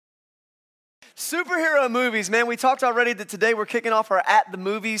Superhero movies, man. We talked already that today we're kicking off our At the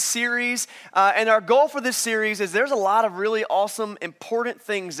Movies series. And our goal for this series is there's a lot of really awesome, important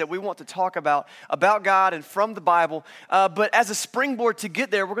things that we want to talk about God and from the Bible. But as a springboard to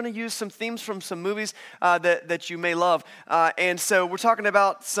get there, we're going to use some themes from some movies that you may love. And so we're talking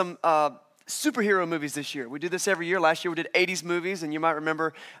about some superhero movies this year. We do this every year. Last year we did 80s movies, and you might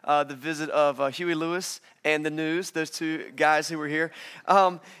remember the visit of Huey Lewis and the News, those two guys who were here.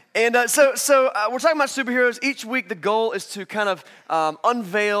 So we're talking about superheroes. Each week the goal is to kind of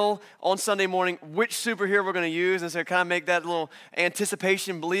unveil on Sunday morning which superhero we're going to use, and so kind of make that little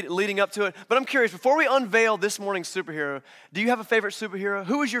anticipation leading up to it. But I'm curious, before we unveil this morning's superhero, do you have a favorite superhero?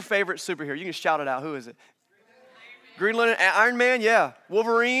 Who is your favorite superhero? You can shout it out. Who is it? Green Lantern, Iron Man, yeah.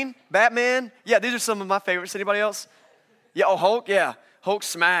 Wolverine, Batman, yeah, these are some of my favorites. Anybody else? Yeah, Hulk, yeah. Hulk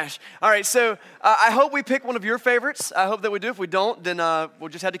smash. All right, so I hope we pick one of your favorites. I hope that we do. If we don't, then we'll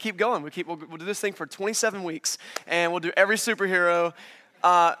just have to keep going. We'll do this thing for 27 weeks, and we'll do every superhero.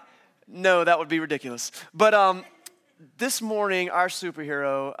 No, that would be ridiculous. But this morning, our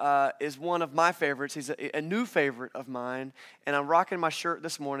superhero is one of my favorites. He's a new favorite of mine, and I'm rocking my shirt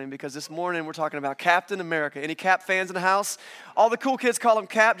this morning because this morning we're talking about Captain America. Any Cap fans in the house? All the cool kids call him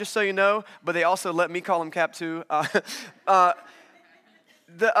Cap, just so you know, but they also let me call him Cap too.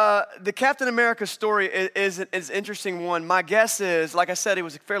 The Captain America story is an interesting one. My guess is, like I said, it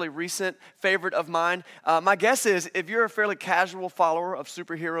was a fairly recent favorite of mine. My guess is, if you're a fairly casual follower of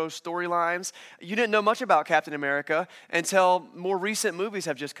superhero storylines, you didn't know much about Captain America until more recent movies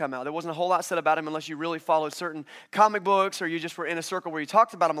have just come out. There wasn't a whole lot said about him unless you really followed certain comic books or you just were in a circle where you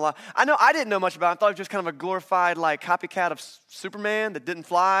talked about him a lot. I know I didn't know much about him. I thought he was just kind of a glorified copycat of Superman that didn't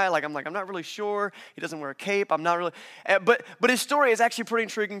fly. I'm not really sure. He doesn't wear a cape. I'm not really. But his story is actually pretty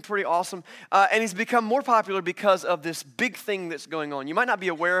intriguing, pretty awesome, and he's become more popular because of this big thing that's going on. You might not be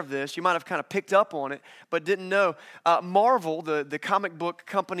aware of this. You might have kind of picked up on it, but didn't know. Marvel, the comic book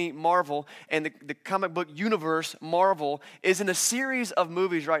company Marvel, and the comic book universe Marvel is in a series of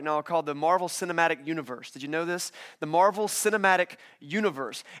movies right now called the Marvel Cinematic Universe. Did you know this? The Marvel Cinematic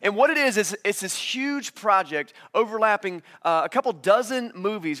Universe. And what it is it's this huge project overlapping a couple dozen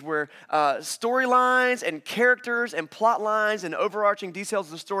movies where storylines and characters and plot lines and overarching details of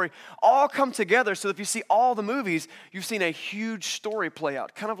the story all come together, so if you see all the movies, you've seen a huge story play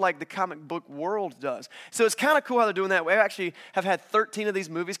out, kind of like the comic book world does. So it's kind of cool how they're doing that. We actually have had 13 of these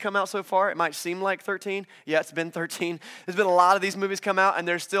movies come out so far. It might seem like 13. Yeah, it's been 13. There's been a lot of these movies come out, and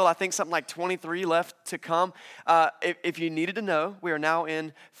there's still, I think, something like 23 left to come. If you needed to know, we are now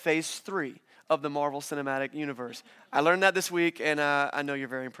in phase 3 of the Marvel Cinematic Universe. I learned that this week, and I know you're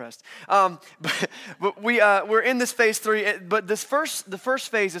very impressed. But we're in this phase 3. But the first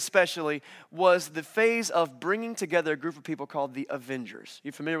phase especially was the phase of bringing together a group of people called the Avengers.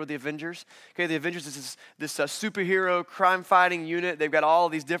 You familiar with the Avengers? Okay, the Avengers is this superhero crime-fighting unit. They've got all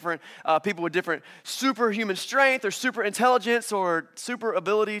of these different people with different superhuman strength or super intelligence or super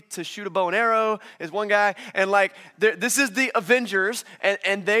ability to shoot a bow and arrow is one guy. And this is the Avengers,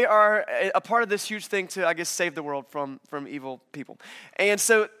 and they are a part of this huge thing to, I guess, save the world from evil people. And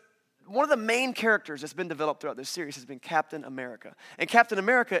so one of the main characters that's been developed throughout this series has been Captain America. And Captain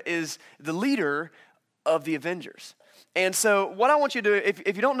America is the leader of the Avengers. And so what I want you to do,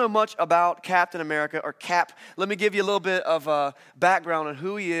 if you don't know much about Captain America or Cap, let me give you a little bit of background on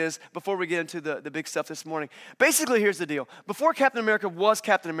who he is before we get into the big stuff this morning. Basically, here's the deal. Before Captain America was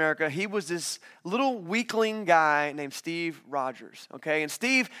Captain America, he was this little weakling guy named Steve Rogers, okay? And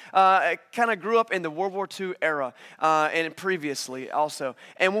Steve kind of grew up in the World War II era and previously also.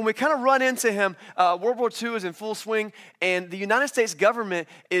 And when we kind of run into him, World War II is in full swing, and the United States government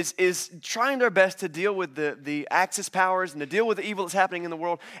is trying their best to deal with the Axis powers and to deal with the evil that's happening in the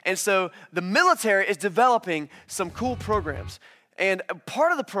world. And so the military is developing some cool programs. And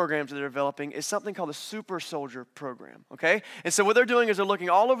part of the programs that they're developing is something called the Super Soldier Program, okay? And so what they're doing is they're looking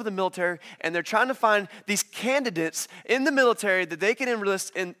all over the military, and they're trying to find these candidates in the military that they can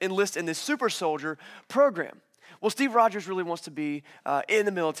enlist in this Super Soldier Program. Well, Steve Rogers really wants to be in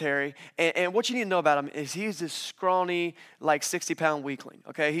the military, and what you need to know about him is he's this scrawny, 60-pound weakling.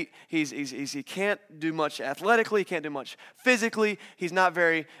 Okay, he can't do much athletically, he can't do much physically. He's not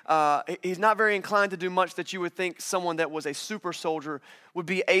very inclined to do much that you would think someone that was a super soldier would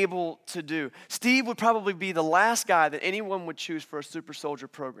be able to do. Steve would probably be the last guy that anyone would choose for a super soldier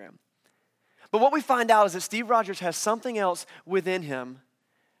program. But what we find out is that Steve Rogers has something else within him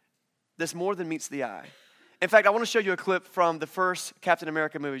that's more than meets the eye. In fact, I want to show you a clip from the first Captain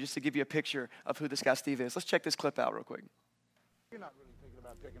America movie just to give you a picture of who this guy Steve is. Let's check this clip out real quick. You're not really thinking about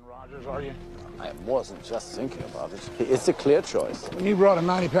Picking Rogers, are you? I wasn't just thinking about it. It's a clear choice. When you brought a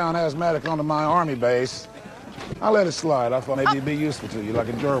 90-pound asthmatic onto my Army base, I let it slide. I thought maybe he'd be useful to you, like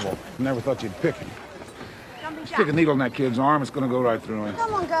a gerbil. Never thought you'd pick him. Stick a needle in that kid's arm, it's gonna go right through him.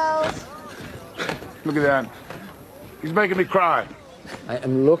 Come on, girls. Look at that. He's making me cry. I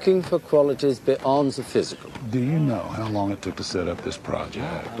am looking for qualities beyond the physical. Do you know how long it took to set up this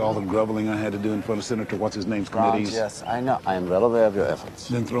project? All the groveling I had to do in front of Senator What's-His-Name's committees? Yes, I know. I am well aware of your efforts.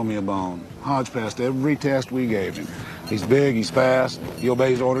 Then throw me a bone. Hodge passed every test we gave him. He's big, he's fast, he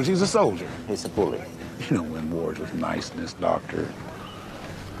obeys orders, he's a soldier. He's a bully. You don't win wars with niceness, Doctor.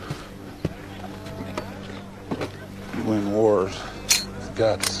 You win wars with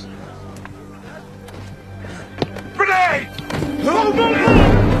guts. Grenade! No, no, no!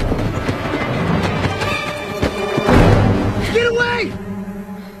 Get away!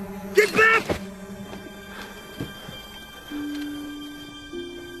 Get back!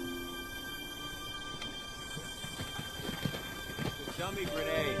 Dummy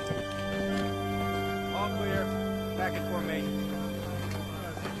grenade. All clear. Back in formation.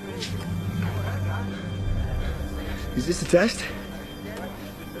 Is this a test?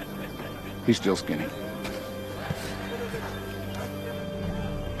 He's still skinny.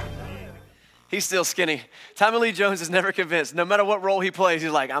 He's still skinny. Tommy Lee Jones is never convinced. No matter what role he plays,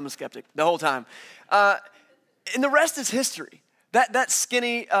 he's like, I'm a skeptic the whole time. And the rest is history. That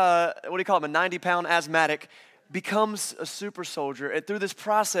skinny, what do you call him, a 90-pound asthmatic, becomes a super soldier. And through this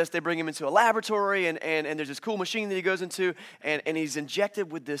process, they bring him into a laboratory, and there's this cool machine that he goes into, and he's injected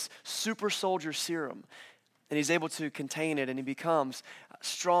with this super soldier serum. And he's able to contain it, and he becomes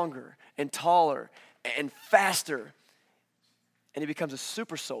stronger and taller and faster. And he becomes a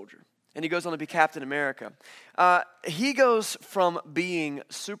super soldier. And he goes on to be Captain America. He goes from being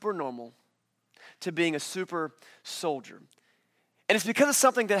super normal to being a super soldier. And it's because of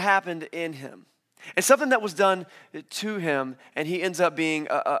something that happened in him. And something that was done to him, and he ends up being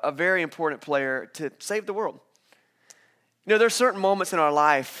a very important player to save the world. You know, there are certain moments in our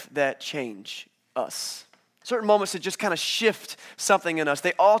life that change us. Certain moments that just kind of shift something in us.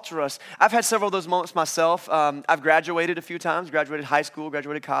 They alter us. I've had several of those moments myself. I've graduated a few times, graduated high school,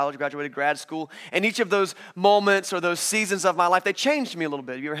 graduated college, graduated grad school. And each of those moments or those seasons of my life, they changed me a little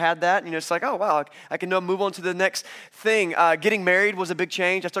bit. Have you ever had that? And you're just like, oh, wow, I can move on to the next thing. Getting married was a big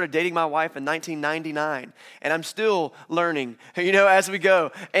change. I started dating my wife in 1999. And I'm still learning, as we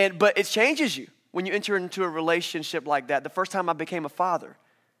go. But it changes you when you enter into a relationship like that. The first time I became a father,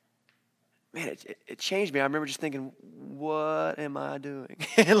 man, it changed me. I remember just thinking, what am I doing?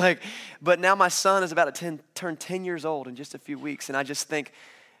 But now my son is about to turn 10 years old in just a few weeks. And I just think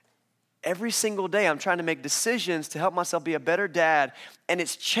every single day I'm trying to make decisions to help myself be a better dad. And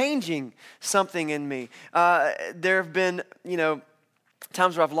it's changing something in me. There have been,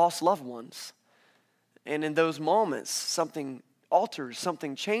 times where I've lost loved ones. And in those moments, something alters,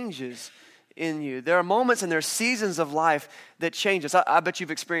 something changes in you. There are moments and there are seasons of life that change us. I bet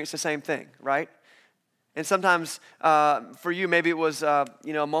you've experienced the same thing, right? And sometimes for you, maybe it was a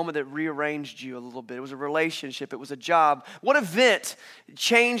moment that rearranged you a little bit. It was a relationship. It was a job. What event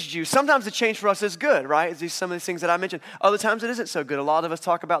changed you? Sometimes the change for us is good, right? Some of these things that I mentioned. Other times it isn't so good. A lot of us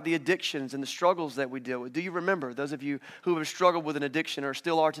talk about the addictions and the struggles that we deal with. Do you remember, those of you who have struggled with an addiction or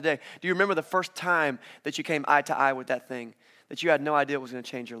still are today, do you remember the first time that you came eye to eye with that thing? That you had no idea was going to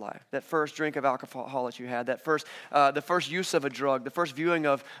change your life. That first drink of alcohol that you had, the first use of a drug, the first viewing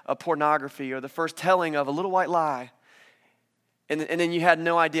of pornography, or the first telling of a little white lie. And then you had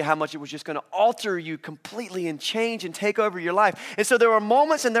no idea how much it was just going to alter you completely and change and take over your life. And so there are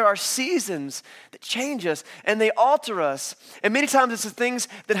moments and there are seasons that change us and they alter us. And many times it's the things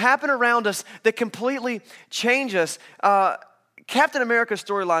that happen around us that completely change us. Captain America's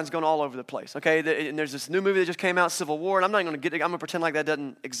storyline's gone all over the place, okay? And there's this new movie that just came out, Civil War, and I'm going to pretend like that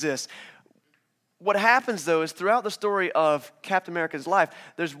doesn't exist. What happens, though, is throughout the story of Captain America's life,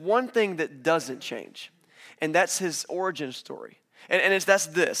 there's one thing that doesn't change, and that's his origin story. And that's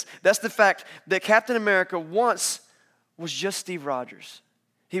this. That's the fact that Captain America once was just Steve Rogers.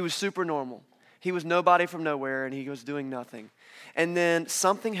 He was super normal. He was nobody from nowhere, and he was doing nothing. And then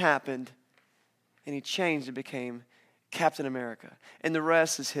something happened, and he changed and became Captain America, and the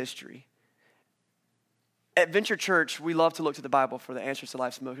rest is history. At Venture Church, we love to look to the Bible for the answers to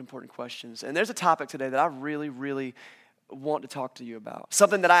life's most important questions. And there's a topic today that I really, really want to talk to you about.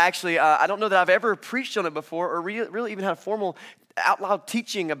 Something that I actually, I don't know that I've ever preached on it before or really even had a formal out loud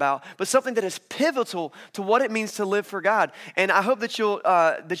teaching about, but something that is pivotal to what it means to live for God. And I hope that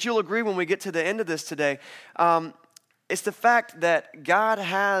you'll agree when we get to the end of this today. It's the fact that God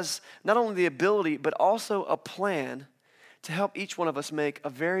has not only the ability, but also a plan to help each one of us make a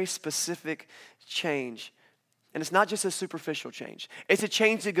very specific change. And it's not just a superficial change. It's a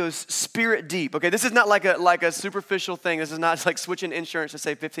change that goes spirit deep, okay? This is not like a superficial thing. This is not like switching insurance to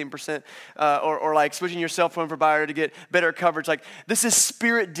save 15% or like switching your cell phone provider to get better coverage. Like, this is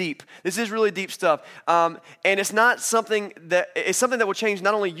spirit deep. This is really deep stuff. And it's something that will change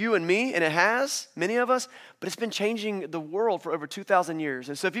not only you and me, and it has, many of us, but it's been changing the world for over 2,000 years.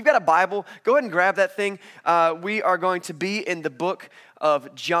 And so if you've got a Bible, go ahead and grab that thing. We are going to be in the book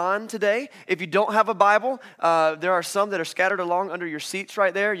of John today. If you don't have a Bible, there are some that are scattered along under your seats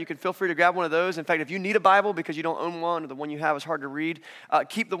right there. You can feel free to grab one of those. In fact, if you need a Bible because you don't own one or the one you have is hard to read,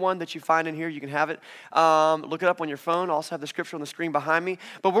 keep the one that you find in here. You can have it. Look it up on your phone. I also have the scripture on the screen behind me.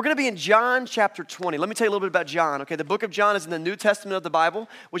 But we're going to be in John chapter 20. Let me tell you a little bit about John. Okay, the book of John is in the New Testament of the Bible,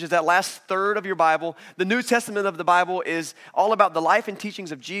 which is that last third of your Bible. The New Testament of the Bible is all about the life and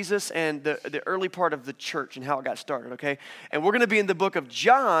teachings of Jesus and the early part of the church and how it got started, okay? And we're going to be in the book of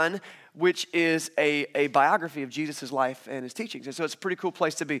John, which is a biography of Jesus' life and his teachings. And so it's a pretty cool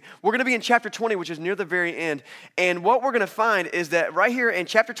place to be. We're going to be in chapter 20, which is near the very end. And what we're going to find is that right here in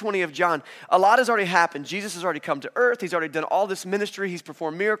chapter 20 of John, a lot has already happened. Jesus has already come to earth. He's already done all this ministry. He's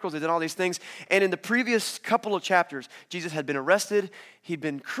performed miracles. He's done all these things. And in the previous couple of chapters, Jesus had been arrested, he'd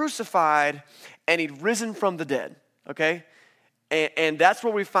been crucified, and he'd risen from the dead, okay? And that's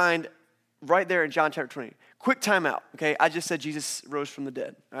what we find right there in John chapter 20. Quick time out, okay? I just said Jesus rose from the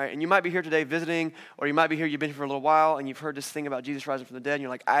dead, all right? And you might be here today visiting, or you might be here, you've been here for a little while, and you've heard this thing about Jesus rising from the dead, and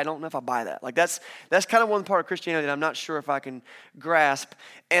you're like, I don't know if I buy that. Like, that's kind of one part of Christianity that I'm not sure if I can grasp,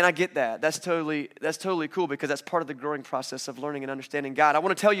 and I get that. That's totally cool, because that's part of the growing process of learning and understanding God. I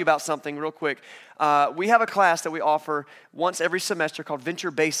want to tell you about something real quick. We have a class that we offer once every semester called Venture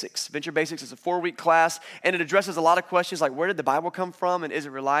Basics. Venture Basics is a 4-week class, and it addresses a lot of questions like, where did the Bible come from, and is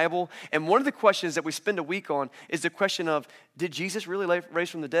it reliable? And one of the questions that we spend a week on is the question of, did Jesus really raise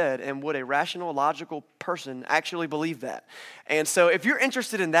from the dead, and would a rational, logical person actually believe that? And so if you're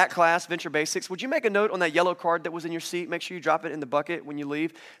interested in that class, Venture Basics, would you make a note on that yellow card that was in your seat? Make sure you drop it in the bucket when you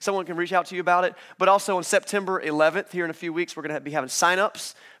leave. Someone can reach out to you about it. But also on September 11th, here in a few weeks, we're going to be having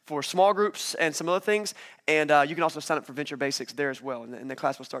sign-ups for small groups and some other things. And you can also sign up for Venture Basics there as well. And the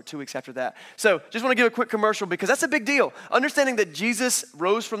class will start 2 weeks after that. So just want to give a quick commercial, because that's a big deal. Understanding that Jesus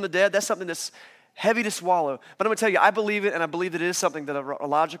rose from the dead, that's something that's heavy to swallow. But I'm going to tell you, I believe it, and I believe that it is something that a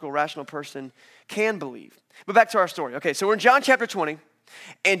logical, rational person can believe. But back to our story. Okay, so we're in John chapter 20,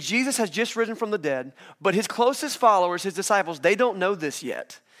 and Jesus has just risen from the dead, but his closest followers, his disciples, they don't know this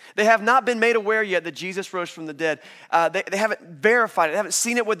yet. They have not been made aware yet that Jesus rose from the dead. They haven't verified it. They haven't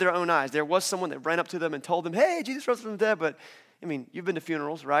seen it with their own eyes. There was someone that ran up to them and told them, hey, Jesus rose from the dead. But, I mean, you've been to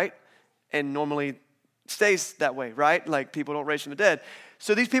funerals, right? And normally stays that way, right? Like, people don't raise from the dead.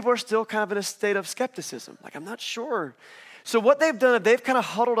 So these people are still kind of in a state of skepticism. Like, I'm not sure. So what they've done, they've kind of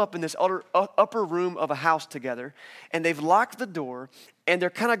huddled up in this upper room of a house together, and they've locked the door, and they're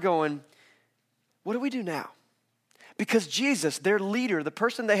kind of going, what do we do now? Because Jesus, their leader, the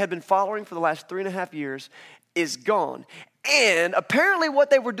person they had been following for the last 3.5 years, is gone. And apparently what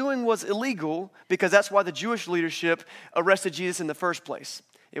they were doing was illegal, because that's why the Jewish leadership arrested Jesus in the first place.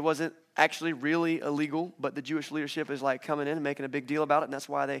 It wasn't actually really illegal, but the Jewish leadership is like coming in and making a big deal about it, and that's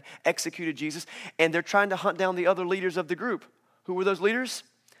why they executed Jesus. And they're trying to hunt down the other leaders of the group. Who were those leaders?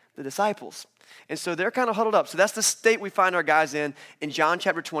 The disciples. And so they're kind of huddled up. So that's the state we find our guys in John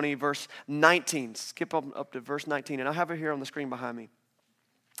chapter 20, verse 19. Skip up to verse 19, and I have it here on the screen behind me.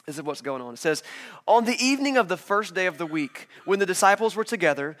 This is what's going on. It says, on the evening of the first day of the week, when the disciples were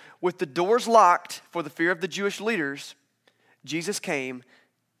together, with the doors locked for the fear of the Jewish leaders, Jesus came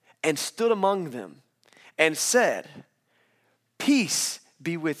and stood among them and said, peace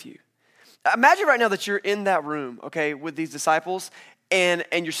be with you. Imagine right now that you're in that room, okay, with these disciples, and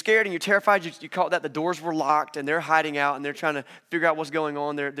you're scared and you're terrified. You call it that. The doors were locked, and they're hiding out, and they're trying to figure out what's going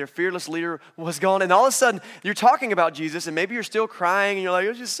on. Their fearless leader was gone, and all of a sudden, you're talking about Jesus, and maybe you're still crying, and you're like, it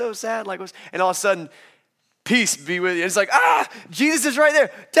was just so sad. And all of a sudden, peace be with you. And it's like, Jesus is right there.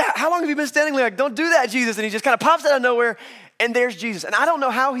 Dad, how long have you been standing there? Like, don't do that, Jesus. And he just kind of pops out of nowhere, and there's Jesus. And I don't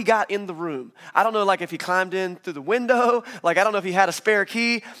know how he got in the room. I don't know, like, if he climbed in through the window. Like, I don't know if he had a spare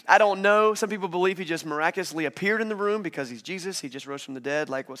key. I don't know. Some people believe he just miraculously appeared in the room because he's Jesus. He just rose from the dead.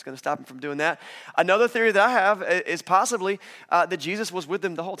 Like, what's going to stop him from doing that? Another theory that I have is possibly that Jesus was with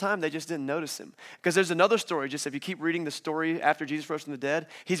them the whole time. They just didn't notice him. Because there's another story, just if you keep reading the story after Jesus rose from the dead,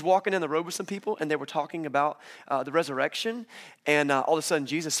 he's walking in the road with some people, and they were talking about the resurrection. And all of a sudden,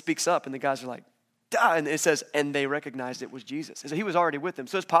 Jesus speaks up, and the guys are like, duh, and it says, and they recognized it was Jesus. And so he was already with them.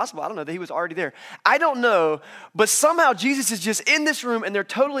 So it's possible, I don't know, that he was already there. I don't know, but somehow Jesus is just in this room, and they're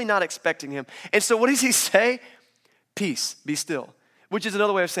totally not expecting him. And so what does he say? peace, be still, which is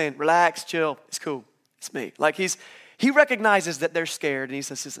another way of saying, relax, chill, it's cool, it's me. Like he recognizes that they're scared, and he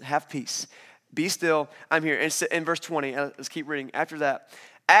says, listen, have peace, be still, I'm here. And in verse 20, let's keep reading. After that,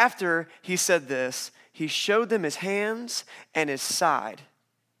 after he said this, he showed them his hands and his side,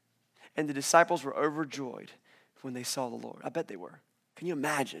 and the disciples were overjoyed when they saw the Lord. I bet they were. Can you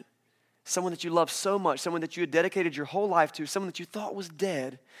imagine? Someone that you love so much, someone that you had dedicated your whole life to, someone that you thought was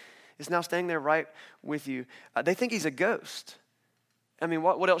dead, is now standing there right with you. They think he's a ghost. I mean,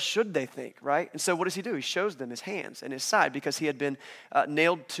 what else should they think, right? And so what does he do? He shows them his hands and his side because he had been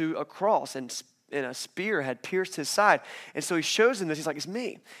nailed to a cross and a spear had pierced his side. And so he shows them this. He's like, it's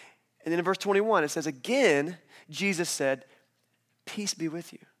me. And then in verse 21, it says, again, Jesus said, peace be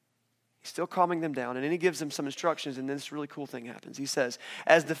with you. He's still calming them down. And then he gives them some instructions, and then this really cool thing happens. He says,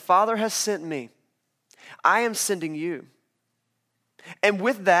 as the Father has sent me, I am sending you. And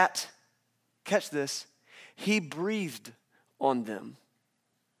with that, catch this, he breathed on them.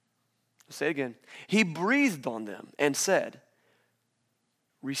 I'll say it again. He breathed on them and said,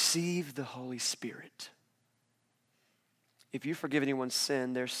 receive the Holy Spirit. If you forgive anyone's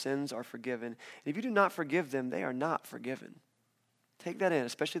sin, their sins are forgiven. And if you do not forgive them, they are not forgiven. Take that in,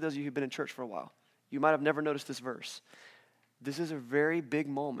 especially those of you who've been in church for a while. You might have never noticed this verse. This is a very big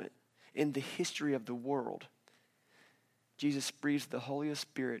moment in the history of the world. Jesus breathed the Holy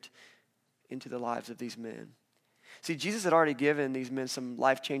Spirit into the lives of these men. See, Jesus had already given these men some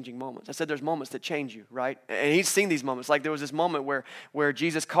life-changing moments. I said there's moments that change you, right? And he's seen these moments. Like there was this moment where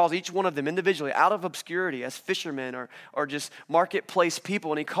Jesus calls each one of them individually out of obscurity as fishermen or just marketplace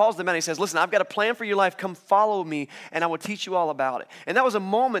people. And he calls them out and he says, listen, I've got a plan for your life. Come follow me and I will teach you all about it. And that was a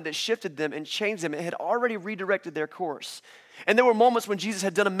moment that shifted them and changed them. It had already redirected their course. And there were moments when Jesus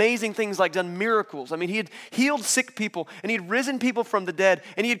had done amazing things like done miracles. I mean, he had healed sick people and he had risen people from the dead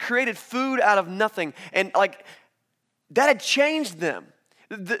and he had created food out of nothing. And like that had changed them.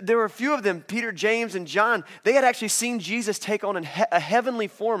 There were a few of them, Peter, James, and John. They had actually seen Jesus take on a heavenly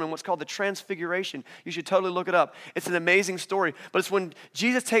form in what's called the Transfiguration. You should totally look it up. It's an amazing story. But it's when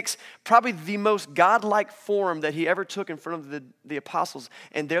Jesus takes probably the most godlike form that he ever took in front of the apostles.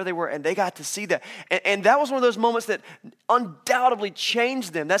 And there they were, and they got to see that. And that was one of those moments that undoubtedly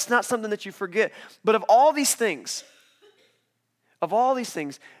changed them. That's not something that you forget. But of all these things,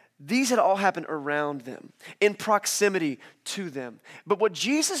 these had all happened around them, in proximity to them. But what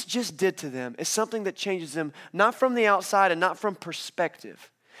Jesus just did to them is something that changes them, not from the outside and not from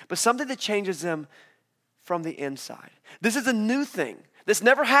perspective, but something that changes them from the inside. This is a new thing. This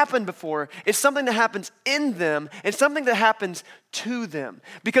never happened before. It's something that happens in them and something that happens to them.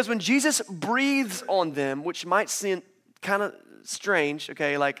 Because when Jesus breathes on them, which might seem kind of strange,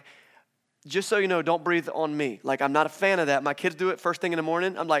 okay, like, just so you know, don't breathe on me. Like, I'm not a fan of that. My kids do it first thing in the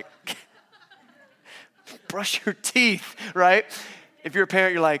morning. I'm like, brush your teeth, right? If you're a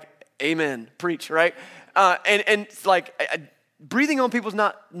parent, you're like, amen, preach, right? And it's like, breathing on people is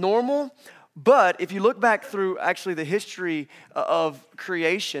not normal. But if you look back through actually the history of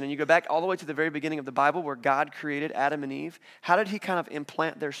creation, and you go back all the way to the very beginning of the Bible where God created Adam and Eve, how did he kind of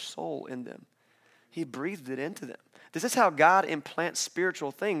implant their soul in them? He breathed it into them. This is how God implants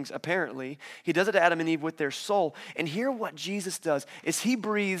spiritual things, apparently. He does it to Adam and Eve with their soul. And here what Jesus does is he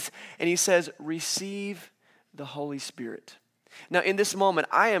breathes and he says, receive the Holy Spirit. Now, in this moment,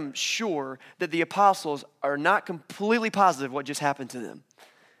 I am sure that the apostles are not completely positive what just happened to them.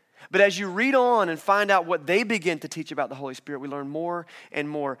 But as you read on and find out what they begin to teach about the Holy Spirit, we learn more and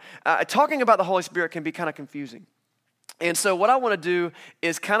more. Talking about the Holy Spirit can be kind of confusing. And so what I want to do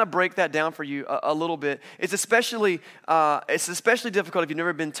is kind of break that down for you a little bit. It's especially difficult if you've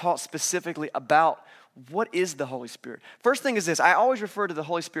never been taught specifically about what is the Holy Spirit. First thing is this. I always refer to the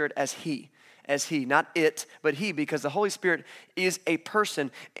Holy Spirit as He, not it, but He, because the Holy Spirit is a person.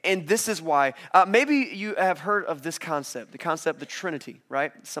 And this is why. Maybe you have heard of this concept, the Trinity,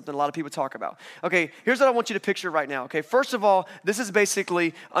 right? It's something a lot of people talk about. Okay, here's what I want you to picture right now. Okay, first of all, this is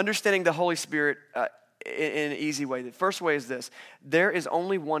basically understanding the Holy Spirit in an easy way. The first way is this. There is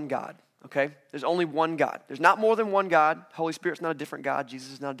only one God, okay? There's only one God. There's not more than one God. Holy Spirit's not a different God.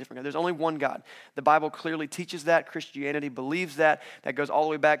 Jesus is not a different God. There's only one God. The Bible clearly teaches that. Christianity believes that. That goes all the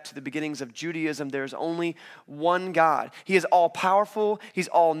way back to the beginnings of Judaism. There's only one God. He is all-powerful. He's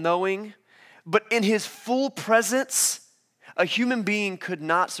all-knowing. But in his full presence, a human being could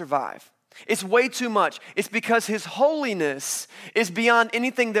not survive. It's way too much. It's because his holiness is beyond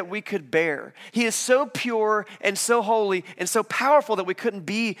anything that we could bear. He is so pure and so holy and so powerful that we couldn't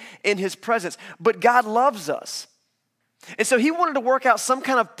be in his presence. But God loves us. And so he wanted to work out some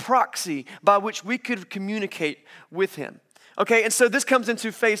kind of proxy by which we could communicate with him. Okay, and so this comes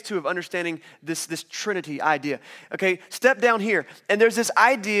into phase 2 of understanding this Trinity idea. Okay, step down here, and there's this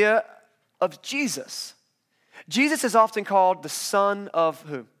idea of Jesus. Jesus is often called the Son of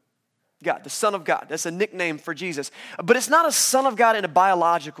who? God, the Son of God. That's a nickname for Jesus. But it's not a Son of God in a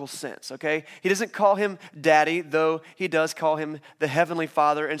biological sense, okay? He doesn't call him Daddy, though he does call him the Heavenly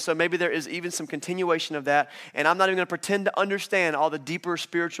Father. And so maybe there is even some continuation of that. And I'm not even going to pretend to understand all the deeper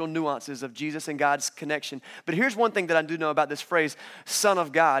spiritual nuances of Jesus and God's connection. But here's one thing that I do know about this phrase, Son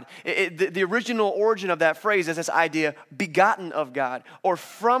of God. The original origin of that phrase is this idea, begotten of God, or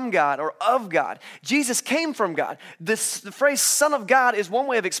from God, or of God. Jesus came from God. The phrase Son of God is one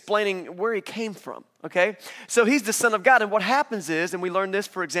way of explaining where he came from, okay? So he's the Son of God, and what happens is, and we learn this,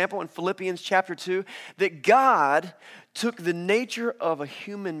 for example, in Philippians chapter 2, that God took the nature of a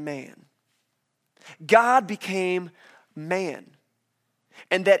human man. God became man,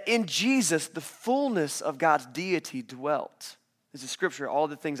 and that in Jesus, the fullness of God's deity dwelt. This is scripture, all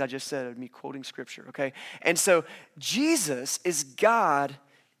the things I just said of me quoting scripture, okay? And so Jesus is God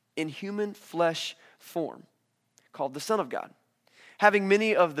in human flesh form, called the Son of God. Having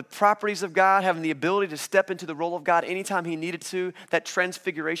many of the properties of God, having the ability to step into the role of God anytime he needed to. That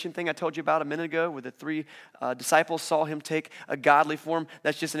transfiguration thing I told you about a minute ago where the 3 disciples saw him take a godly form.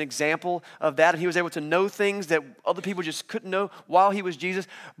 That's just an example of that. And he was able to know things that other people just couldn't know while he was Jesus.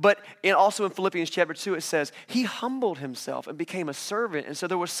 But also in Philippians chapter 2, it says, he humbled himself and became a servant. And so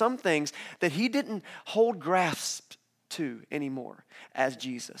there were some things that he didn't hold grasp to anymore as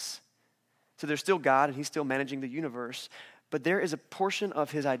Jesus. So there's still God and he's still managing the universe. But there is a portion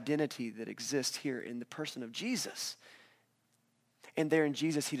of his identity that exists here in the person of Jesus. And there in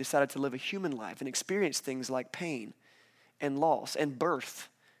Jesus, he decided to live a human life and experience things like pain and loss and birth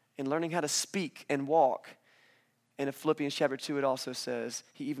and learning how to speak and walk. And in Philippians chapter 2, it also says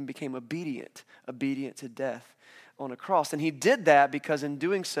he even became obedient to death on a cross. And he did that because in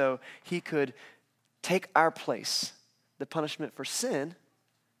doing so, he could take our place. The punishment for sin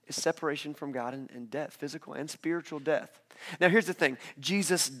is separation from God and death, physical and spiritual death. Now here's the thing,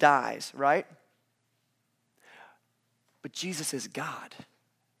 Jesus dies, right? But Jesus is God,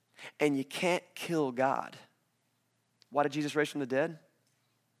 and you can't kill God. Why did Jesus raise from the dead?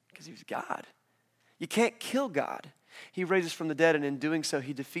 Because he was God. You can't kill God. He raises from the dead, and in doing so,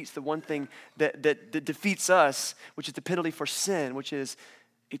 he defeats the one thing that defeats us, which is the penalty for sin, which is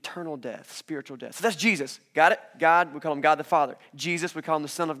eternal death, spiritual death. So that's Jesus. Got it? God, we call him God the Father. Jesus, we call him the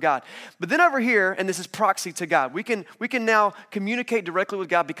Son of God. But then over here, and this is proxy to God, we can now communicate directly with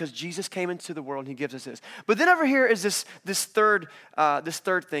God because Jesus came into the world and he gives us this. But then over here is this third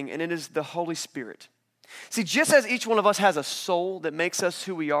thing, and it is the Holy Spirit. See, just as each one of us has a soul that makes us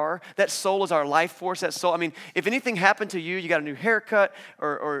who we are, that soul is our life force, that soul. I mean, if anything happened to you, you got a new haircut,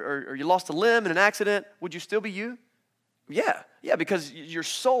 or you lost a limb in an accident, would you still be you? Yeah, because your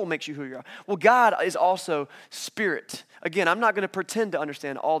soul makes you who you are. Well, God is also spirit. Again, I'm not going to pretend to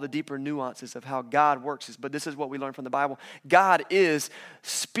understand all the deeper nuances of how God works, but this is what we learn from the Bible. God is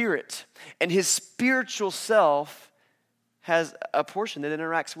spirit, and his spiritual self has a portion that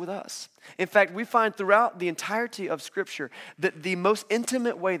interacts with us. In fact, we find throughout the entirety of Scripture that the most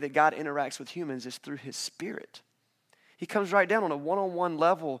intimate way that God interacts with humans is through his spirit. He comes right down on a one-on-one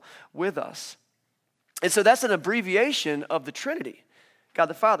level with us. And so that's an abbreviation of the Trinity. God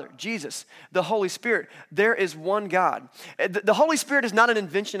the Father, Jesus, the Holy Spirit. There is one God. The Holy Spirit is not an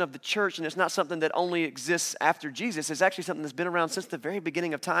invention of the church, and it's not something that only exists after Jesus. It's actually something that's been around since the very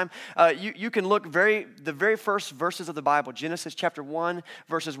beginning of time. You can look the very first verses of the Bible, Genesis chapter 1,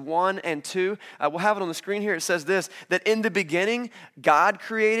 verses 1 and 2. We'll have it on the screen here. It says this, that in the beginning, God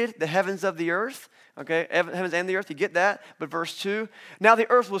created the heavens of the earth. Okay, heavens and the earth, you get that? But verse 2, now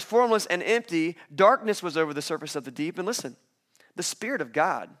the earth was formless and empty, darkness was over the surface of the deep, and listen, the Spirit of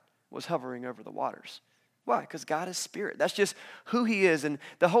God was hovering over the waters. Why? Because God is spirit. That's just who he is, and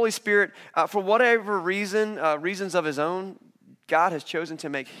the Holy Spirit, for whatever reason, reasons of his own, God has chosen to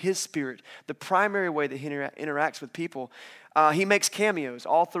make his spirit the primary way that he interacts with people. He makes cameos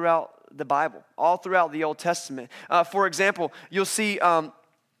all throughout the Bible, all throughout the Old Testament. For example, you'll see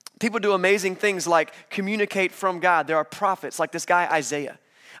people do amazing things like communicate from God. There are prophets like this guy Isaiah.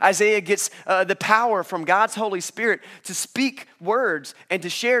 Isaiah gets the power from God's Holy Spirit to speak words and to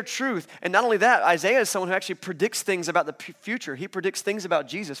share truth. And not only that, Isaiah is someone who actually predicts things about the future. He predicts things about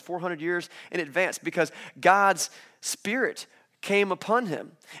Jesus 400 years in advance because God's Spirit came upon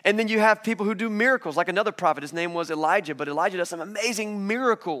him. And then you have people who do miracles, like another prophet. His name was Elijah, but Elijah does some amazing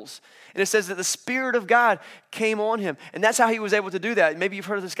miracles. And it says that the Spirit of God came on him. And that's how he was able to do that. Maybe you've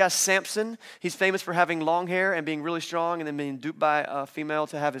heard of this guy, Samson. He's famous for having long hair and being really strong and then being duped by a female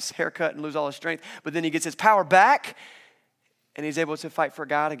to have his hair cut and lose all his strength. But then he gets his power back and he's able to fight for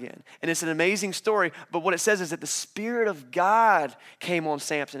God again. And it's an amazing story, but what it says is that the Spirit of God came on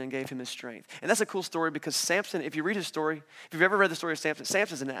Samson and gave him his strength. And that's a cool story because Samson, if you read his story, if you've ever read the story of Samson,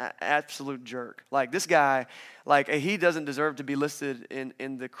 Samson's an absolute jerk. Like this guy, like he doesn't deserve to be listed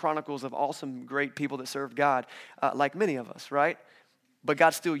in the chronicles of awesome, great people that served God, like many of us, right? But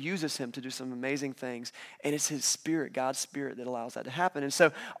God still uses him to do some amazing things. And it's his Spirit, God's Spirit, that allows that to happen. And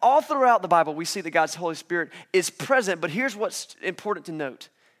so all throughout the Bible, we see that God's Holy Spirit is present. But here's what's important to note.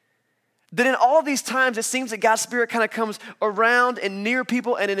 That in all these times, it seems that God's Spirit kind of comes around and near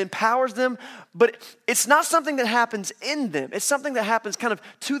people and it empowers them. But it's not something that happens in them. It's something that happens kind of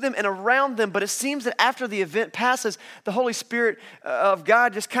to them and around them. But it seems that after the event passes, the Holy Spirit of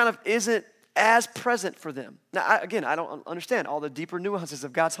God just kind of isn't as present for them. Now, I don't understand all the deeper nuances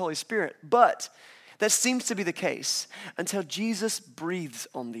of God's Holy Spirit, but that seems to be the case until Jesus breathes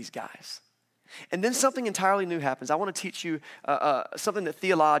on these guys. And then something entirely new happens. I want to teach you something that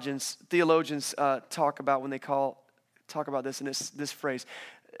theologians talk about when they talk about this in this phrase,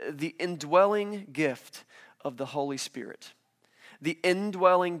 the indwelling gift of the Holy Spirit. The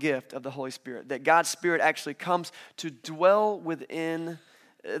indwelling gift of the Holy Spirit, that God's Spirit actually comes to dwell within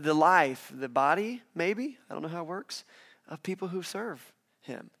the life, the body, maybe, I don't know how it works, of people who serve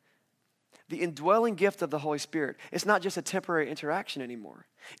him. The indwelling gift of the Holy Spirit. It's not just a temporary interaction anymore.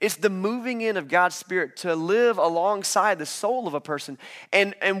 It's the moving in of God's Spirit to live alongside the soul of a person.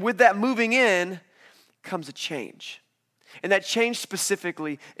 And with that moving in comes a change. And that change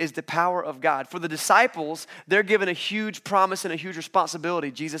specifically is the power of God. For the disciples, they're given a huge promise and a huge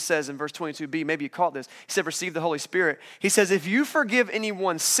responsibility. Jesus says in verse 22b, maybe you caught this. He said, receive the Holy Spirit. He says, if you forgive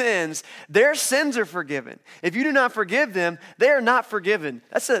anyone's sins, their sins are forgiven. If you do not forgive them, they are not forgiven.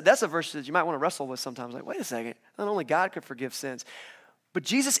 That's a verse that you might want to wrestle with sometimes. Like, wait a second. Not only God could forgive sins, but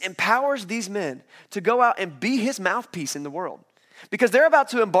Jesus empowers these men to go out and be his mouthpiece in the world. Because they're about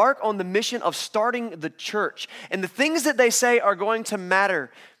to embark on the mission of starting the church. And the things that they say are going to matter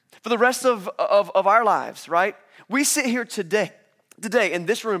for the rest of our lives, right? We sit here today in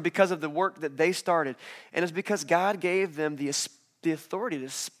this room because of the work that they started. And it's because God gave them the authority to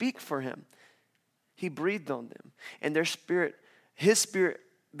speak for him. He breathed on them. And their spirit, his Spirit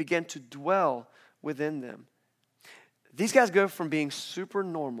began to dwell within them. These guys go from being super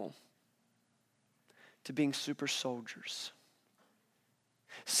normal to being super soldiers.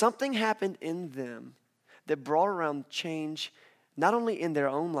 Something happened in them that brought around change, not only in their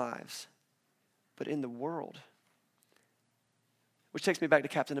own lives, but in the world. Which takes me back to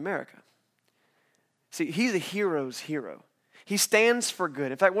Captain America. See, he's a hero's hero. He stands for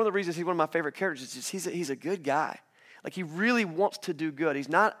good. In fact, one of the reasons he's one of my favorite characters is just he's a good guy. Like he really wants to do good. He's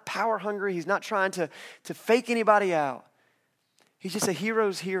not power hungry. He's not trying to fake anybody out. He's just a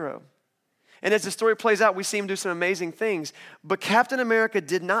hero's hero. And as the story plays out, we see him do some amazing things. But Captain America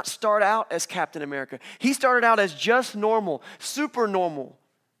did not start out as Captain America. He started out as just normal, super normal,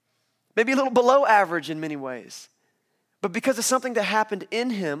 maybe a little below average in many ways. But because of something that happened in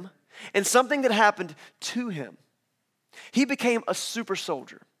him and something that happened to him, he became a super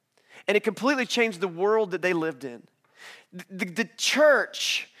soldier. And it completely changed the world that they lived in. The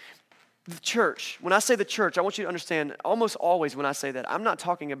church, when I say the church, I want you to understand, almost always when I say that, I'm not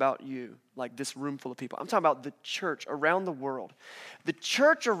talking about you, like this room full of people. I'm talking about the church around the world. The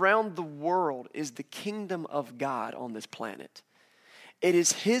church around the world is the kingdom of God on this planet. It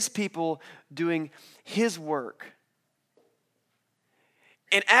is his people doing his work.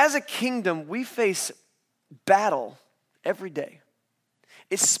 And as a kingdom, we face battle every day.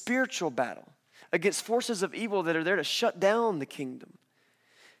 It's spiritual battle against forces of evil that are there to shut down the kingdom.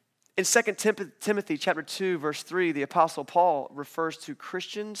 In 2 Timothy chapter 2, verse 3, the Apostle Paul refers to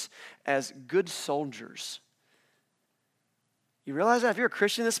Christians as good soldiers. You realize that? If you're a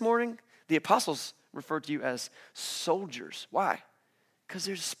Christian this morning, the apostles refer to you as soldiers. Why? Because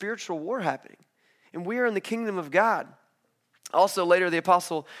there's a spiritual war happening. And we are in the kingdom of God. Also, later, the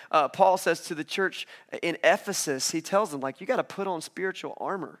Apostle Paul says to the church in Ephesus, he tells them, like, you got to put on spiritual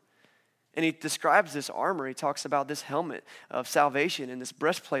armor. And he describes this armor. He talks about this helmet of salvation and this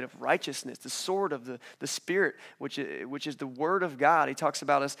breastplate of righteousness, the sword of the Spirit, which is the word of God. He talks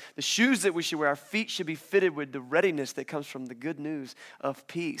about us, the shoes that we should wear. Our feet should be fitted with the readiness that comes from the good news of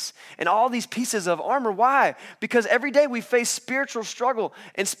peace. And all these pieces of armor, why? Because every day we face spiritual struggle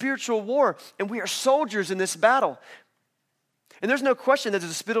and spiritual war, and we are soldiers in this battle. And there's no question that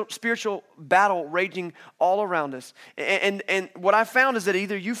there's a spiritual battle raging all around us. And what I found is that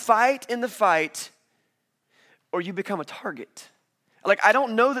either you fight in the fight or you become a target. Like, I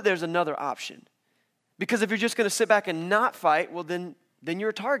don't know that there's another option. Because if you're just going to sit back and not fight, well, then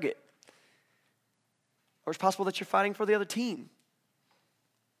you're a target. Or it's possible that you're fighting for the other team.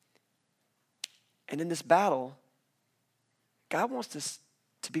 And in this battle, God wants us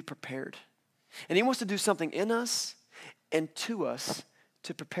to be prepared. And he wants to do something in us and to us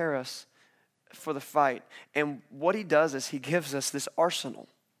to prepare us for the fight. And what he does is he gives us this arsenal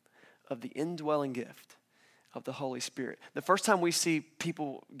of the indwelling gift of the Holy Spirit. The first time we see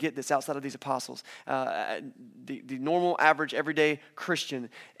people get this outside of these apostles, the normal, average, everyday Christian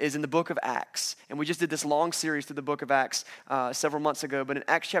is in the book of Acts. And we just did this long series through the book of Acts several months ago. But in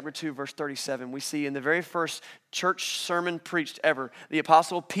Acts chapter 2, verse 37, we see in the very first church sermon preached ever, the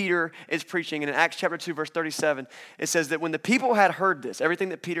apostle Peter is preaching. And in Acts chapter 2, verse 37, it says that when the people had heard this, everything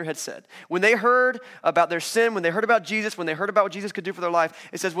that Peter had said, when they heard about their sin, when they heard about Jesus, when they heard about what Jesus could do for their life,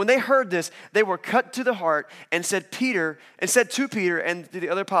 it says when they heard this, they were cut to the heart and said to Peter and to the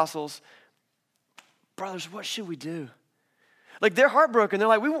other apostles, brothers, what should we do? Like they're heartbroken. They're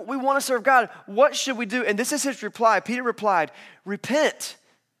like, we want to serve God. What should we do? And this is his reply. Peter replied, repent.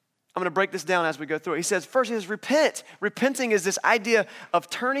 I'm going to break this down as we go through it. He says, first, repent. Repenting is this idea of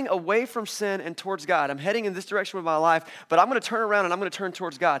turning away from sin and towards God. I'm heading in this direction with my life, but I'm going to turn around and I'm going to turn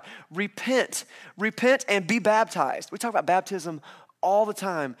towards God. Repent. Repent and be baptized. We talk about baptism all the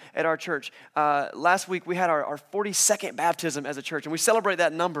time at our church. Last week, we had our 42nd baptism as a church, and we celebrate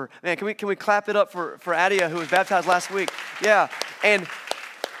that number. Man, can we clap it up for Adia, who was baptized last week? Yeah, and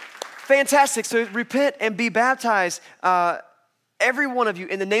fantastic. So repent and be baptized, every one of you,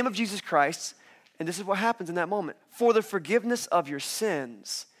 in the name of Jesus Christ, and this is what happens in that moment, for the forgiveness of your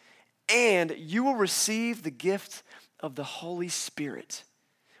sins, and you will receive the gift of the Holy Spirit.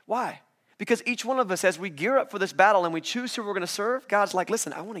 Why? Because each one of us, as we gear up for this battle and we choose who we're going to serve, God's like,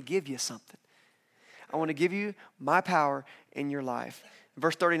 listen, I want to give you something. I want to give you my power in your life.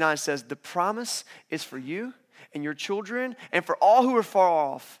 Verse 39 says, the promise is for you and your children and for all who are far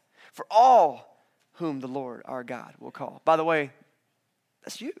off, for all whom the Lord our God will call. By the way,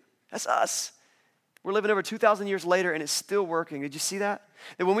 that's you. That's us. We're living over 2,000 years later and it's still working. Did you see that?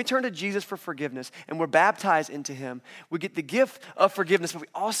 That when we turn to Jesus for forgiveness and we're baptized into him, we get the gift of forgiveness, but we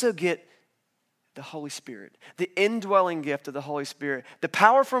also get the Holy Spirit, the indwelling gift of the Holy Spirit, the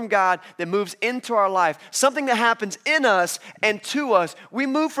power from God that moves into our life, something that happens in us and to us. We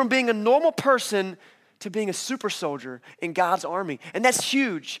move from being a normal person to being a super soldier in God's army. And that's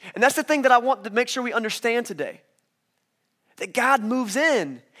huge. And that's the thing that I want to make sure we understand today. That God moves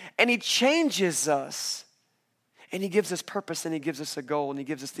in and he changes us. And he gives us purpose and he gives us a goal and he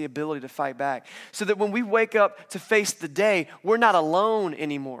gives us the ability to fight back. So that when we wake up to face the day, we're not alone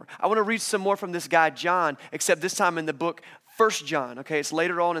anymore. I want to read some more from this guy, John, except this time in the book 1 John. Okay, it's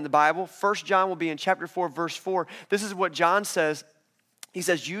later on in the Bible. 1 John will be in chapter 4, verse 4. This is what John says. He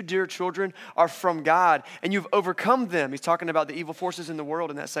says, you, dear children, are from God and you've overcome them. He's talking about the evil forces in the world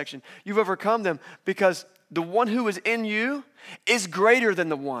in that section. You've overcome them because the one who is in you is greater than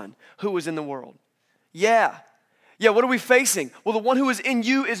the one who is in the world. Yeah, what are we facing? Well, the one who is in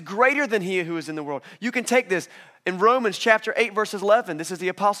you is greater than he who is in the world. You can take this in Romans chapter 8, verses 11. This is the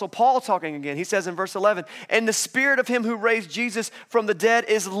Apostle Paul talking again. He says in verse 11, and the spirit of him who raised Jesus from the dead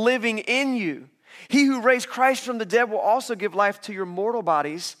is living in you. He who raised Christ from the dead will also give life to your mortal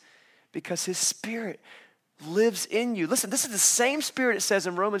bodies because his spirit lives in you. Listen, this is the same spirit it says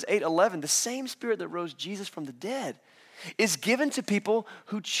in Romans 8:11, the same spirit that rose Jesus from the dead is given to people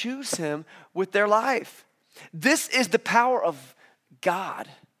who choose him with their life. This is the power of God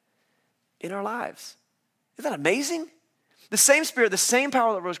in our lives. Isn't that amazing? The same spirit, the same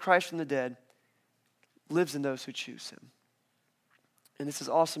power that rose Christ from the dead lives in those who choose him. And this is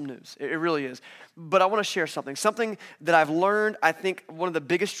awesome news. It really is. But I want to share something that I've learned. I think one of the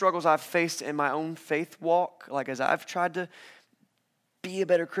biggest struggles I've faced in my own faith walk, like as I've tried to be a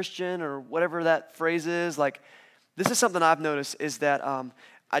better Christian or whatever that phrase is, like this is something I've noticed is that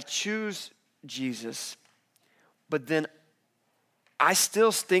I choose Jesus, but then I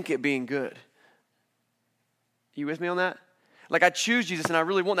still stink at being good. You with me on that? Like I choose Jesus and I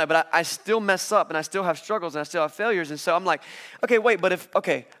really want that, but I still mess up and I still have struggles and I still have failures. And so I'm like, okay, wait, but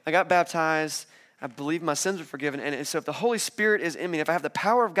I got baptized, I believe my sins are forgiven. And so if the Holy Spirit is in me, if I have the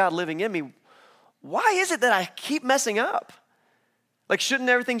power of God living in me, why is it that I keep messing up? Like, shouldn't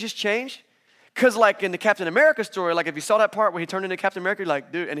everything just change? Because like in the Captain America story, like if you saw that part where he turned into Captain America, you're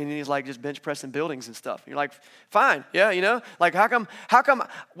like, dude, and then he's like just bench pressing buildings and stuff. And you're like, fine, yeah, you know? Like how come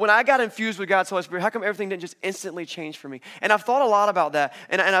when I got infused with God's Holy Spirit, how come everything didn't just instantly change for me? And I've thought a lot about that.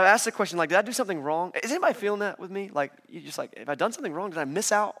 And I've asked the question, like, did I do something wrong? Is anybody feeling that with me? Like, you just like, have I done something wrong? Did I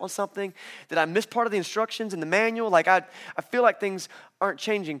miss out on something? Did I miss part of the instructions in the manual? Like I feel like things aren't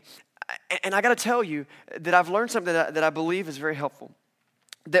changing. And I got to tell you that I've learned something that I believe is very helpful.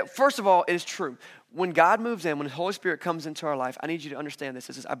 that first of all, it is true. When God moves in, when the Holy Spirit comes into our life, I need you to understand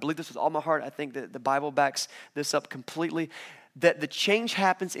this. I believe this with all my heart. I think that the Bible backs this up completely, that the change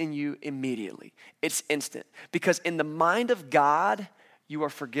happens in you immediately. It's instant. Because in the mind of God, you are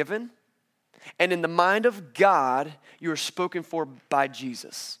forgiven. And in the mind of God, you are spoken for by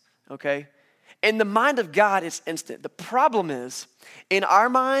Jesus, okay? In the mind of God, it's instant. The problem is, in our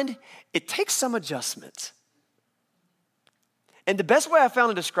mind, it takes some adjustment. And the best way I found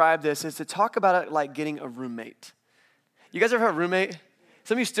to describe this is to talk about it like getting a roommate. You guys ever have a roommate?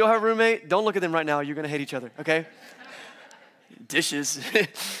 Some of you still have a roommate. Don't look at them right now. You're going to hate each other, okay? Dishes,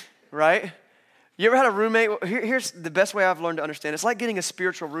 right? You ever had a roommate? Here's the best way I've learned to understand. It's like getting a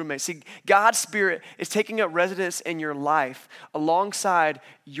spiritual roommate. See, God's Spirit is taking up residence in your life alongside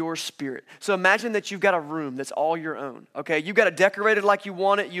your spirit. So imagine that you've got a room that's all your own, okay? You've got it decorated like you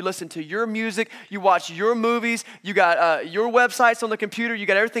want it. You listen to your music. You watch your movies. You got your websites on the computer. You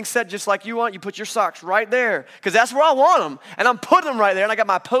got everything set just like you want. You put your socks right there because that's where I want them. And I'm putting them right there. And I got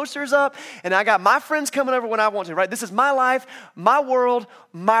my posters up. And I got my friends coming over when I want to, right? This is my life, my world,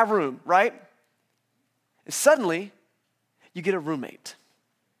 my room, right? And suddenly, you get a roommate.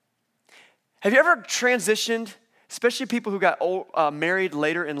 Have you ever transitioned, especially people who got married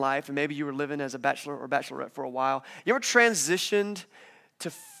later in life, and maybe you were living as a bachelor or bachelorette for a while, you ever transitioned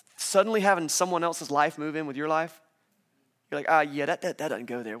to suddenly having someone else's life move in with your life? You're like, yeah, that doesn't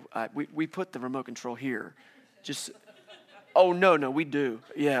go there. We put the remote control here. Oh, no, we do,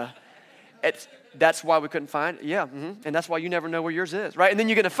 yeah. That's why we couldn't find it, yeah, and that's why you never know where yours is, right? And then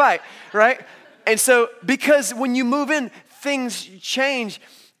you get in a fight, right? And so, because when you move in, things change.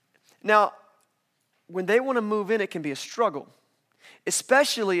 Now, when they want to move in, it can be a struggle,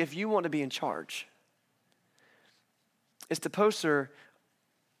 especially if you want to be in charge. It's the poster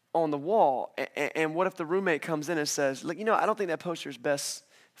on the wall, and what if the roommate comes in and says, look, I don't think that poster is best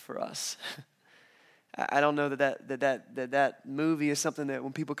for us. I don't know that movie is something that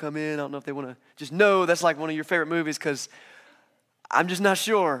when people come in, I don't know if they want to just know that's like one of your favorite movies because I'm just not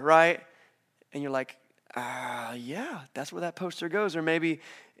sure, right? And you're like, yeah, that's where that poster goes. Or maybe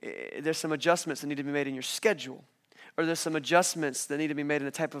there's some adjustments that need to be made in your schedule. Or there's some adjustments that need to be made in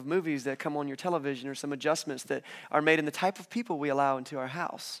the type of movies that come on your television. Or some adjustments that are made in the type of people we allow into our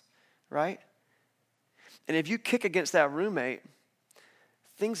house, right? And if you kick against that roommate,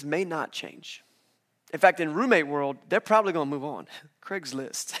 things may not change. In fact, in roommate world, they're probably going to move on.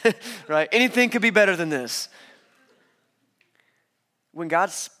 Craigslist, right? Anything could be better than this. When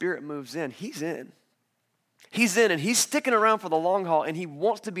God's Spirit moves in, He's in. He's in, and He's sticking around for the long haul, and He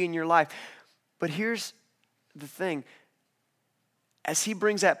wants to be in your life. But here's the thing. As He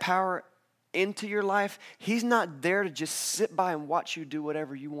brings that power into your life, He's not there to just sit by and watch you do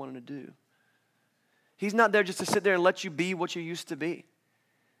whatever you want Him to do. He's not there just to sit there and let you be what you used to be.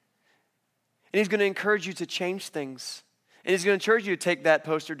 And He's going to encourage you to change things. And He's going to encourage you to take that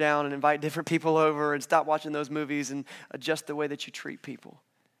poster down and invite different people over and stop watching those movies and adjust the way that you treat people.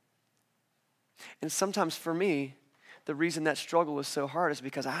 And sometimes for me, the reason that struggle is so hard is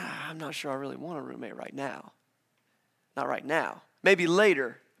because I'm not sure I really want a roommate right now. Not right now. Maybe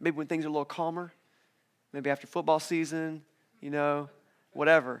later. Maybe when things are a little calmer. Maybe after football season,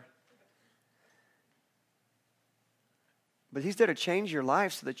 whatever. But He's there to change your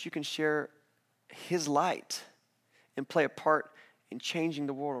life so that you can share His light and play a part in changing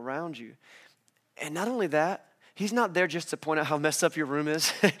the world around you. And not only that, He's not there just to point out how messed up your room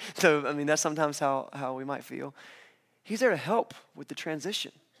is. So, that's sometimes how we might feel. He's there to help with the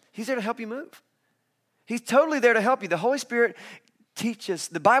transition. He's there to help you move. He's totally there to help you. The Holy Spirit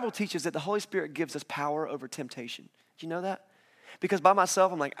the Bible teaches that the Holy Spirit gives us power over temptation. Do you know that? Because by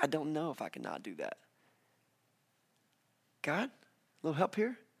myself, I'm like, I don't know if I can not do that. God, a little help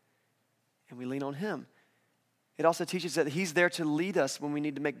here? And we lean on Him. It also teaches that He's there to lead us when we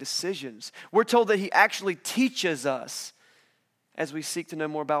need to make decisions. We're told that He actually teaches us as we seek to know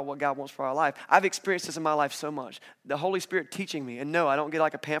more about what God wants for our life. I've experienced this in my life so much. The Holy Spirit teaching me. And no, I don't get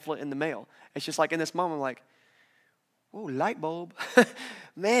like a pamphlet in the mail. It's just like in this moment, I'm like, oh, light bulb.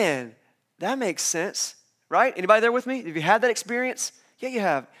 Man, that makes sense, right? Anybody there with me? Have you had that experience? Yeah, you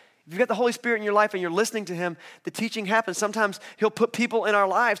have. If you've got the Holy Spirit in your life and you're listening to Him, the teaching happens. Sometimes He'll put people in our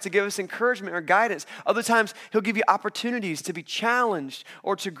lives to give us encouragement or guidance. Other times, He'll give you opportunities to be challenged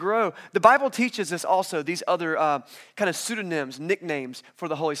or to grow. The Bible teaches us also these other kind of pseudonyms, nicknames for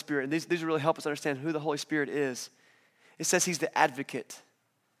the Holy Spirit. And these really help us understand who the Holy Spirit is. It says He's the advocate.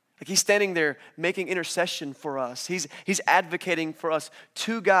 Like He's standing there making intercession for us. He's advocating for us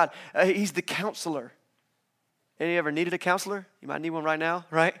to God. He's the counselor. Any ever needed a counselor? You might need one right now,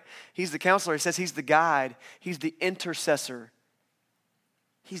 right? He's the counselor. He says He's the guide. He's the intercessor.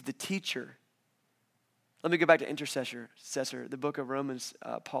 He's the teacher. Let me go back to intercessor. The book of Romans,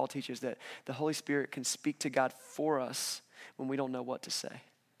 Paul teaches that the Holy Spirit can speak to God for us when we don't know what to say.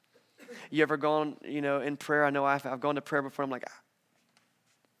 You ever gone, in prayer? I know I've gone to prayer before. I'm like,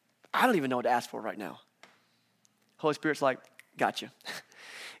 I don't even know what to ask for right now. Holy Spirit's like, gotcha.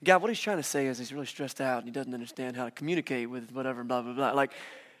 God, what he's trying to say is he's really stressed out and he doesn't understand how to communicate with whatever, blah, blah, blah. Like,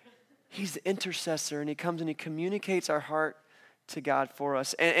 he's the intercessor and he comes and he communicates our heart to God for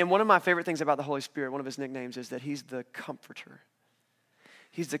us. And one of my favorite things about the Holy Spirit, one of his nicknames, is that he's the comforter.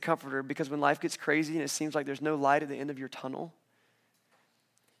 He's the comforter because when life gets crazy and it seems like there's no light at the end of your tunnel,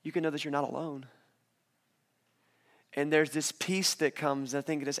 you can know that you're not alone. And there's this peace that comes, and I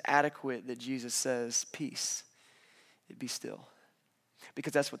think it is adequate that Jesus says, peace, it be still.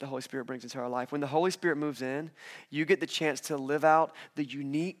 Because that's what the Holy Spirit brings into our life. When the Holy Spirit moves in, you get the chance to live out the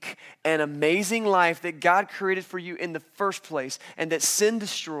unique and amazing life that God created for you in the first place and that sin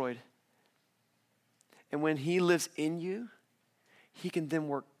destroyed. And when he lives in you, he can then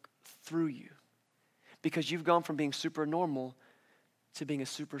work through you. Because you've gone from being super normal to being a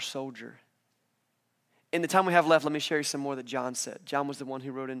super soldier. In the time we have left, let me share you some more that John said. John was the one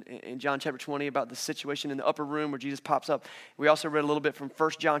who wrote in John chapter 20 about the situation in the upper room where Jesus pops up. We also read a little bit from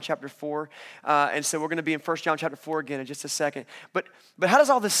 1 John chapter 4. And so we're going to be in 1 John chapter 4 again in just a second. But how does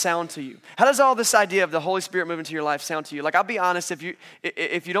all this sound to you? How does all this idea of the Holy Spirit moving into your life sound to you? Like, I'll be honest, if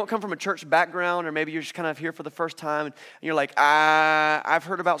you don't come from a church background, or maybe you're just kind of here for the first time, and you're like, I've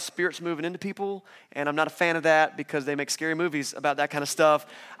heard about spirits moving into people, and I'm not a fan of that because they make scary movies about that kind of stuff.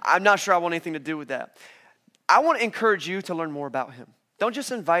 I'm not sure I want anything to do with that. I want to encourage you to learn more about him. Don't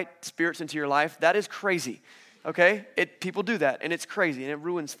just invite spirits into your life. That is crazy, okay? People do that, and it's crazy, and it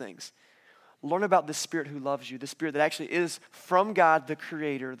ruins things. Learn about the Spirit who loves you, the Spirit that actually is from God, the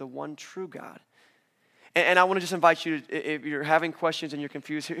Creator, the one true God. And I want to just invite you, if you're having questions and you're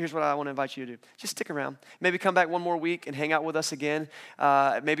confused, here's what I want to invite you to do. Just stick around. Maybe come back one more week and hang out with us again.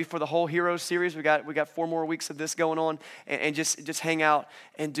 Maybe for the whole Heroes series, we got 4 more weeks of this going on, and just hang out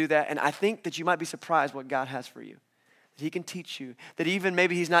and do that. And I think that you might be surprised what God has for you. That he can teach you. That even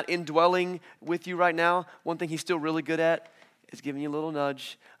maybe he's not indwelling with you right now. One thing he's still really good at is giving you a little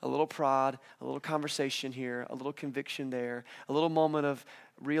nudge, a little prod, a little conversation here, a little conviction there, a little moment of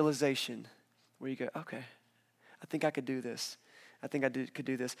realization where you go, okay, I think I could do this. I think I could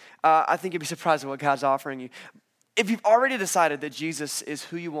do this. I think you'd be surprised at what God's offering you. If you've already decided that Jesus is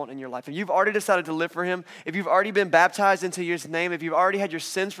who you want in your life, and you've already decided to live for him, if you've already been baptized into his name, if you've already had your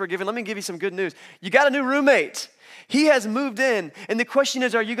sins forgiven, let me give you some good news. You got a new roommate. He has moved in, and the question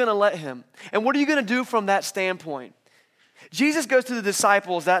is, are you going to let him? And what are you going to do from that standpoint? Jesus goes to the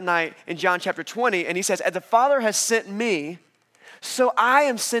disciples that night in John chapter 20, and he says, as the Father has sent me, so I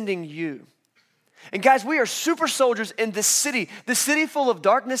am sending you. And guys, we are super soldiers in this city full of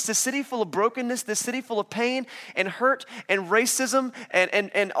darkness, this city full of brokenness, this city full of pain and hurt and racism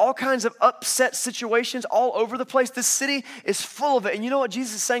and all kinds of upset situations all over the place. This city is full of it. And you know what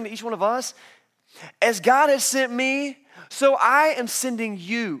Jesus is saying to each one of us? As God has sent me, so I am sending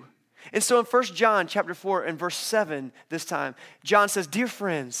you. And so in 1 John chapter 4 and verse 7 this time, John says, dear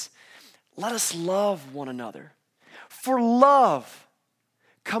friends, let us love one another. For love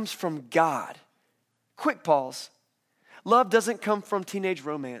comes from God. Quick pause. Love doesn't come from teenage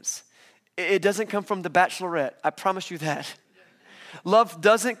romance. It doesn't come from The Bachelorette. I promise you that. Love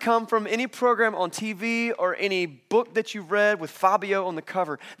doesn't come from any program on TV or any book that you've read with Fabio on the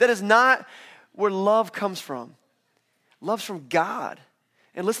cover. That is not where love comes from. Love's from God.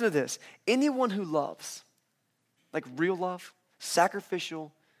 And listen to this. Anyone who loves, like real love,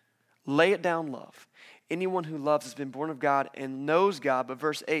 sacrificial, lay it down love, anyone who loves has been born of God and knows God. But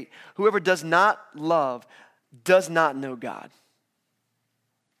verse 8, whoever does not love does not know God.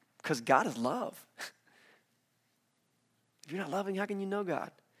 Because God is love. If you're not loving, how can you know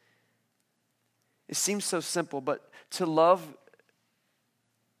God? It seems so simple, but to love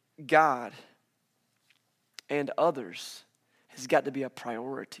God and others has got to be a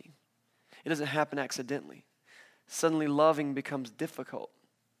priority. It doesn't happen accidentally. Suddenly loving becomes difficult.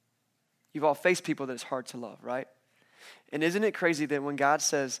 You've all faced people that it's hard to love, right? And isn't it crazy that when God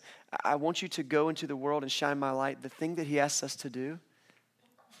says, I want you to go into the world and shine my light, the thing that he asks us to do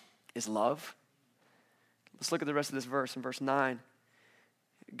is love? Let's look at the rest of this verse. In verse 9,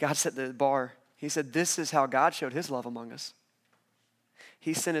 God set the bar. He said, this is how God showed his love among us.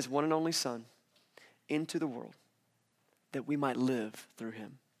 He sent his one and only Son into the world that we might live through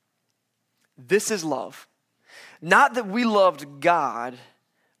him. This is love. Not that we loved God,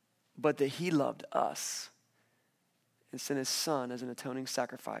 but that he loved us and sent his Son as an atoning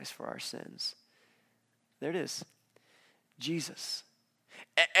sacrifice for our sins. There it is. Jesus.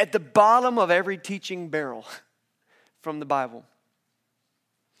 At the bottom of every teaching barrel from the Bible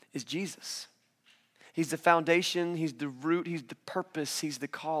is Jesus. He's the foundation, he's the root, he's the purpose, he's the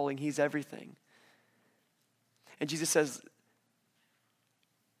calling, he's everything. And Jesus says,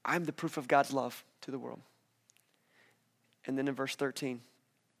 I'm the proof of God's love to the world. And then in verse 13,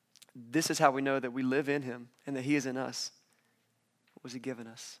 this is how we know that we live in him and that he is in us. What was he given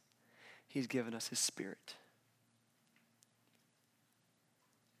us? He's given us his Spirit.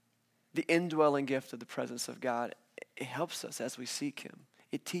 The indwelling gift of the presence of God, it helps us as we seek him.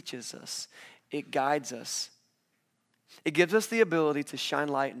 It teaches us. It guides us. It gives us the ability to shine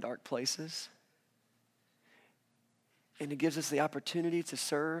light in dark places. And it gives us the opportunity to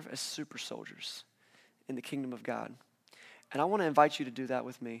serve as super soldiers in the kingdom of God. And I want to invite you to do that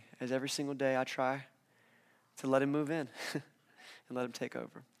with me as every single day I try to let him move in and let him take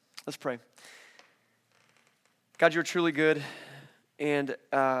over. Let's pray. God, you're truly good. And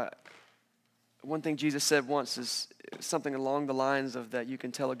one thing Jesus said once is something along the lines of that you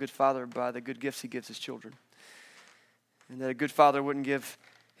can tell a good father by the good gifts he gives his children. And that a good father wouldn't give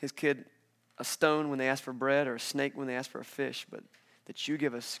his kid a stone when they ask for bread or a snake when they ask for a fish, but that you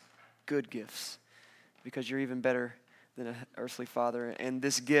give us good gifts because you're even better than an earthly father. And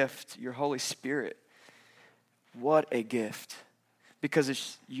this gift, your Holy Spirit, what a gift, because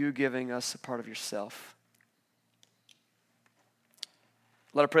it's you giving us a part of yourself.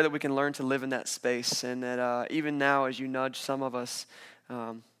 Lord, I pray that we can learn to live in that space, and that even now as you nudge some of us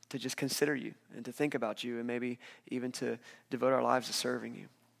to just consider you and to think about you and maybe even to devote our lives to serving you.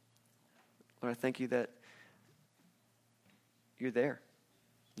 Lord, I thank you that you're there,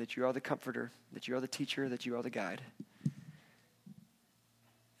 that you are the comforter, that you are the teacher, that you are the guide,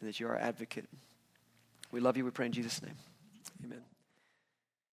 and that you are our advocate. We love you. We pray in Jesus' name. Amen.